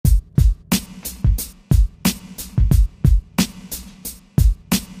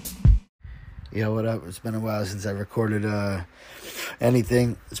Yo, what up? It's been a while since I recorded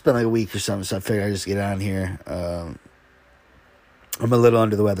anything. It's been like a week or something, so I figured I'd just get on here. I'm a little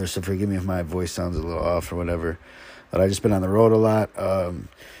under the weather, so forgive me if my voice sounds a little off or whatever. But I've just been on the road a lot.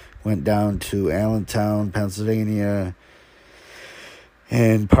 Went down to Allentown, Pennsylvania,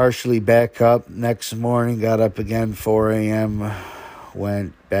 and partially back up. Next morning, got up again 4 a.m.,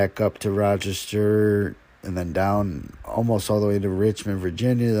 went back up to Rochester, and then down almost all the way to Richmond,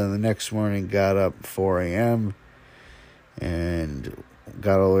 Virginia. Then the next morning, got up 4 a.m. and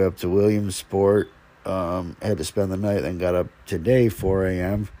got all the way up to Williamsport. Had to spend the night, then got up today, 4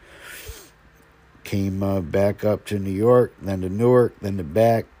 a.m. Came back up to New York, then to Newark, then to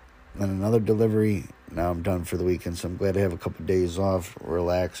back, then another delivery. Now I'm done for the weekend, so I'm glad to have a couple of days off,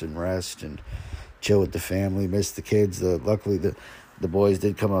 relax and rest, and chill with the family. Miss the kids. Luckily, the boys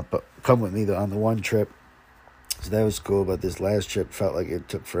did come with me on the one trip. So that was cool, but this last trip felt like it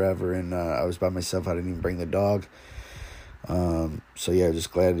took forever, and I was by myself. I didn't even bring the dog. So yeah,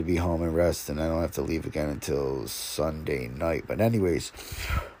 just glad to be home and rest, and I don't have to leave again until Sunday night. But anyways,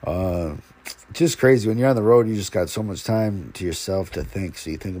 just crazy. When you're on the road, you just got so much time to yourself to think,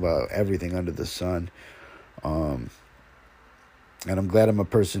 so you think about everything under the sun. And I'm glad I'm a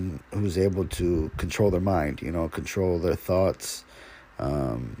person who's able to control their mind, control their thoughts,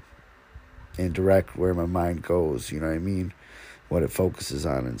 and direct where my mind goes, you know what I mean? What it focuses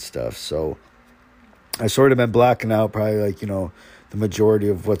on and stuff. So I sort of been blocking out probably the majority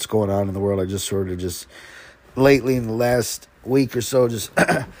of what's going on in the world. I just lately in the last week or so, just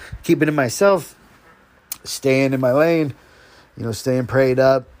keeping to myself, staying in my lane, staying prayed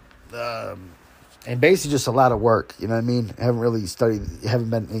up, and basically just a lot of work, you know what I mean? I haven't really studied, haven't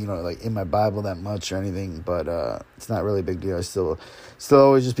been, in my Bible that much or anything, but it's not really a big deal. I still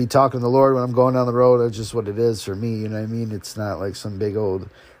always just be talking to the Lord when I'm going down the road. That's just what it is for me, you know what I mean? It's not like some big old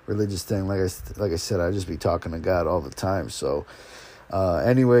religious thing. Like I said, I just be talking to God all the time. So,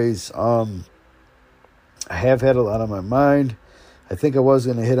 anyways, I have had a lot on my mind. I think I was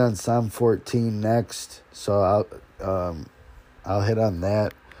going to hit on Psalm 14 next, so I'll hit on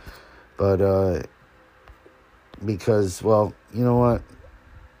that. But, because, well, you know what?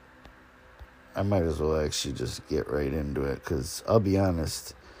 I might as well actually just get right into it, because I'll be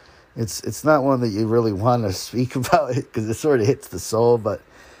honest, it's not one that you really want to speak about it, because it sort of hits the soul, but,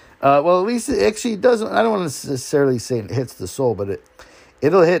 well, at least it actually doesn't. I don't want to necessarily say it hits the soul, but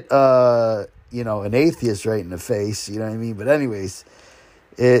it'll hit, an atheist right in the face, you know what I mean? But anyways,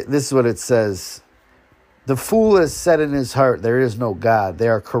 this is what it says. The fool has said in his heart, there is no God. They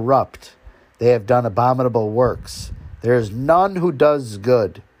are corrupt. They have done abominable works. There is none who does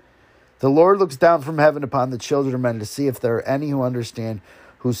good. The Lord looks down from heaven upon the children of men to see if there are any who understand,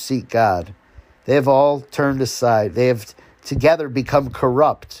 who seek God. They have all turned aside. They have together become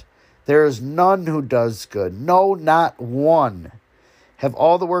corrupt. There is none who does good. No, not one. Have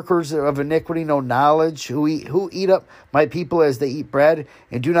all the workers of iniquity no knowledge, who eat up my people as they eat bread,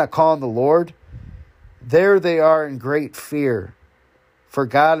 and do not call on the Lord? There they are in great fear, for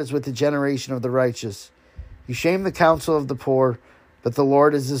God is with the generation of the righteous. You shame the counsel of the poor, but the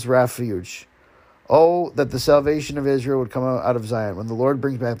Lord is his refuge. Oh, that the salvation of Israel would come out of Zion. When the Lord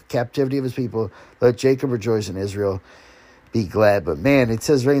brings back the captivity of his people, let Jacob rejoice and Israel be glad. But man, it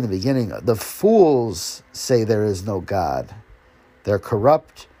says right in the beginning, the fools say there is no God. They're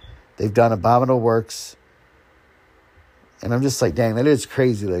corrupt. They've done abominable works. And I'm just like, dang, that is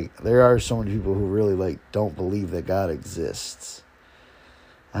crazy. Like, there are so many people who really, don't believe that God exists.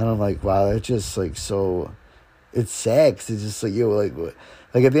 And I'm like, wow, that's just, so... It's sad, because it's just what?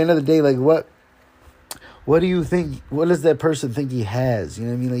 Like, at the end of the day, what do you think, what does that person think he has? You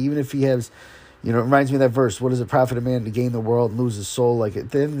know what I mean? Like, even if he has, it reminds me of that verse, what does it profit a man to gain the world and lose his soul? Like, at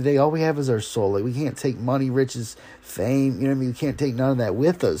the end of the day, all we have is our soul. Like, we can't take money, riches, fame, you know what I mean? We can't take none of that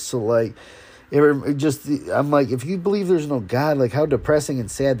with us. So, I'm like, if you believe there's no God, how depressing and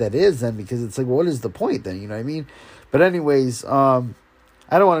sad that is then, because it's what is the point then, you know what I mean? But anyways,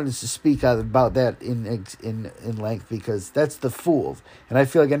 I don't want to speak about that in length, because that's the fool. And I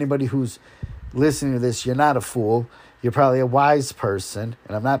feel like anybody who's listening to this, you're not a fool. You're probably a wise person.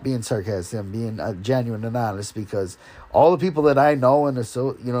 And I'm not being sarcastic. I'm being genuine and honest, because all the people that I know, and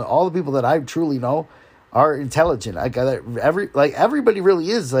all the people that I truly know are intelligent. Everybody really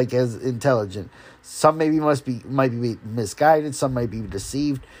is as intelligent. Some might be misguided. Some might be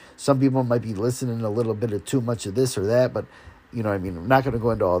deceived. Some people might be listening a little bit of too much of this or that, but you know what I mean? I'm not going to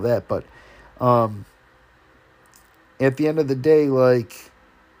go into all that, but at the end of the day,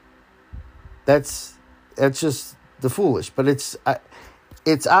 that's just the foolish. But it's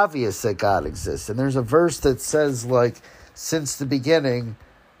obvious that God exists. And there's a verse that says, since the beginning,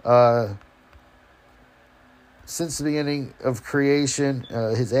 since the beginning of creation,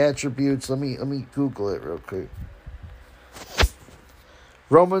 his attributes. Let me Google it real quick.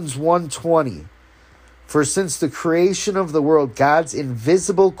 Romans 1:20. For since the creation of the world, God's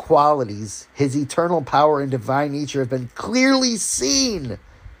invisible qualities, his eternal power and divine nature have been clearly seen,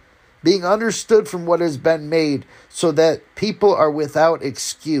 being understood from what has been made, so that people are without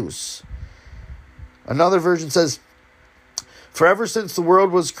excuse. Another version says, for ever since the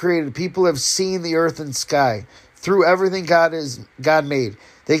world was created, people have seen the earth and sky. Through everything God made,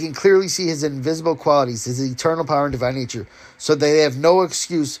 they can clearly see his invisible qualities, his eternal power and divine nature, so they have no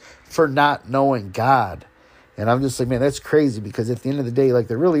excuse for not knowing God. And I'm just like, man, that's crazy, because at the end of the day, like,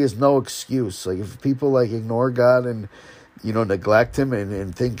 there really is no excuse. Like, if people like ignore God and, you know, neglect him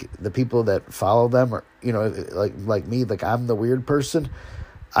and think the people that follow them are, you know, like me, like I'm the weird person.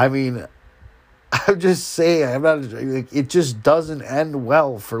 I mean, I'm just saying, I'm not, like, it just doesn't end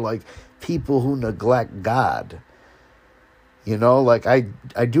well for like people who neglect God. You know, like I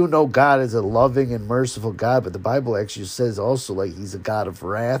do know God is a loving and merciful God, but the Bible actually says also like he's a God of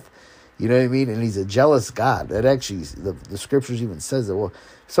wrath. You know what I mean? And he's a jealous God. That actually, the scriptures even says that. Well,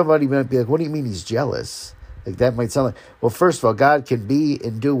 somebody might be like, what do you mean he's jealous? Like that might sound like, well, first of all, God can be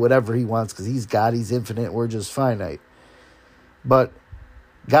and do whatever he wants because he's God, he's infinite, we're just finite. But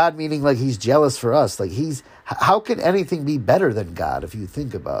God meaning like he's jealous for us. Like how can anything be better than God if you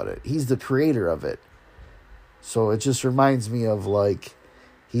think about it? He's the creator of it. So it just reminds me of like,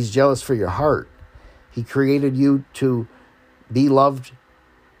 he's jealous for your heart. He created you to be loved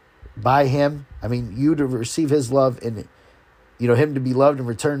by him. I mean, you to receive his love and, you know, him to be loved and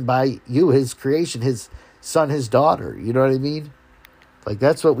returned by you, his creation, his son, his daughter. You know what I mean? Like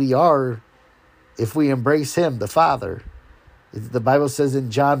that's what we are if we embrace him, the Father. The Bible says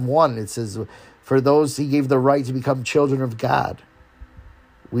in John 1, it says, for those he gave the right to become children of God.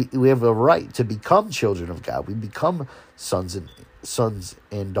 We have a right to become children of God. We become sons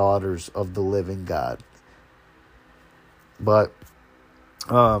and daughters of the living God. But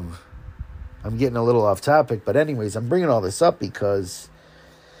I'm getting a little off topic. But anyways, I'm bringing all this up because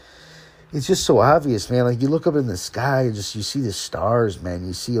it's just so obvious, man. Like you look up in the sky, you see the stars, man.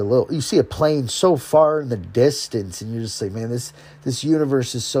 You see a plane so far in the distance, and you're just like, man, this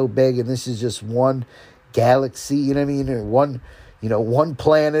universe is so big, and this is just one galaxy. You know what I mean? Or one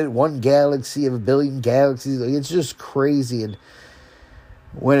planet, one galaxy of a billion galaxies. Like, it's just crazy. And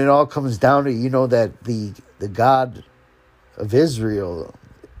when it all comes down to it, you know that the God of Israel,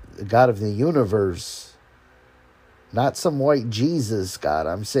 the God of the universe, not some white Jesus God,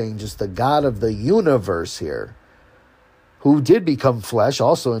 I'm saying just the God of the universe here, who did become flesh,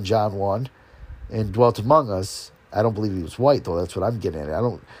 also in John 1, and dwelt among us. I don't believe he was white, though. That's what I'm getting at.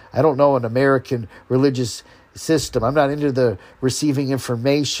 I don't know an American religious system. I'm not into the receiving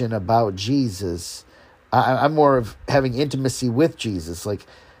information about Jesus. I'm more of having intimacy with Jesus. Like,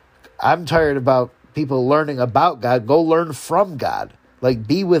 I'm tired about people learning about God. Go learn from God. Like,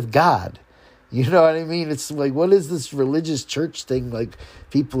 be with God. You know what I mean? It's like, what is this religious church thing like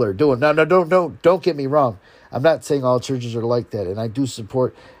people are doing? No, don't get me wrong. I'm not saying all churches are like that, and I do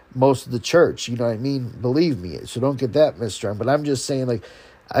support most of the church. You know what I mean? Believe me. So don't get that misdrawn. But I'm just saying, like,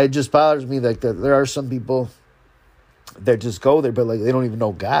 it just bothers me like that there are some people that just go there, but like they don't even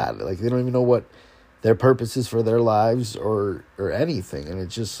know God. Like they don't even know what their purpose is for their lives or anything. And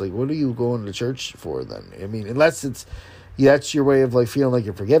it's just like, what are you going to church for then? I mean, unless that's your way of like feeling like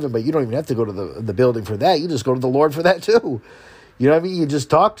you're forgiven, but you don't even have to go to the building for that. You just go to the Lord for that too. You know what I mean? You just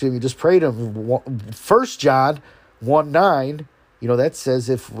talk to him. You just pray to him. 1 John 1:9, you know, that says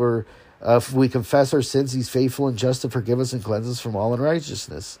if we confess our sins, he's faithful and just to forgive us and cleanse us from all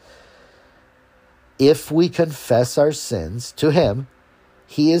unrighteousness. If we confess our sins to him,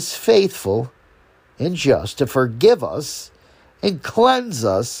 he is faithful and just to forgive us and cleanse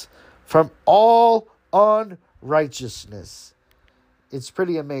us from all unrighteousness. It's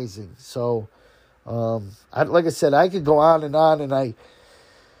pretty amazing. So, like I said, I could go on, and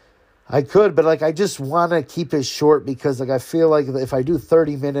I could, but like I just want to keep it short because like I feel like if I do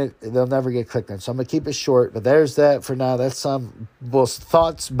 30 minutes, they'll never get clicked on. So I'm gonna keep it short. But there's that for now. That's some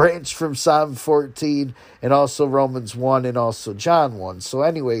thoughts branched from Psalm 14 and also Romans 1 and also John 1. So,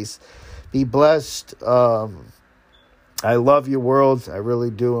 anyways, be blessed. I love your world. I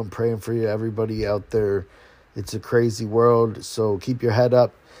really do. I'm praying for you, everybody out there. It's a crazy world. So keep your head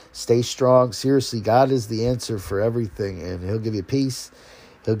up. Stay strong. Seriously, God is the answer for everything, and he'll give you peace.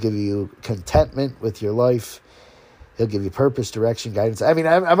 He'll give you contentment with your life. He'll give you purpose, direction, guidance. I mean,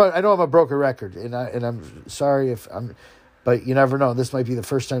 I know I'm a broken record, and I'm sorry but you never know. This might be the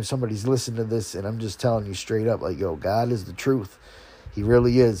first time somebody's listened to this, and I'm just telling you straight up, like, yo, God is the truth. He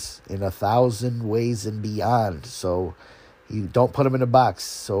really is in 1,000 ways and beyond. So you don't put him in a box.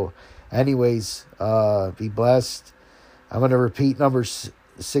 So anyways, be blessed. I'm going to repeat number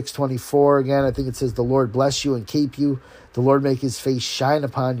 624 again. I think it says, the Lord bless you and keep you. The Lord make his face shine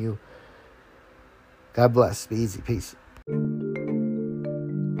upon you. God bless. Be easy. Peace.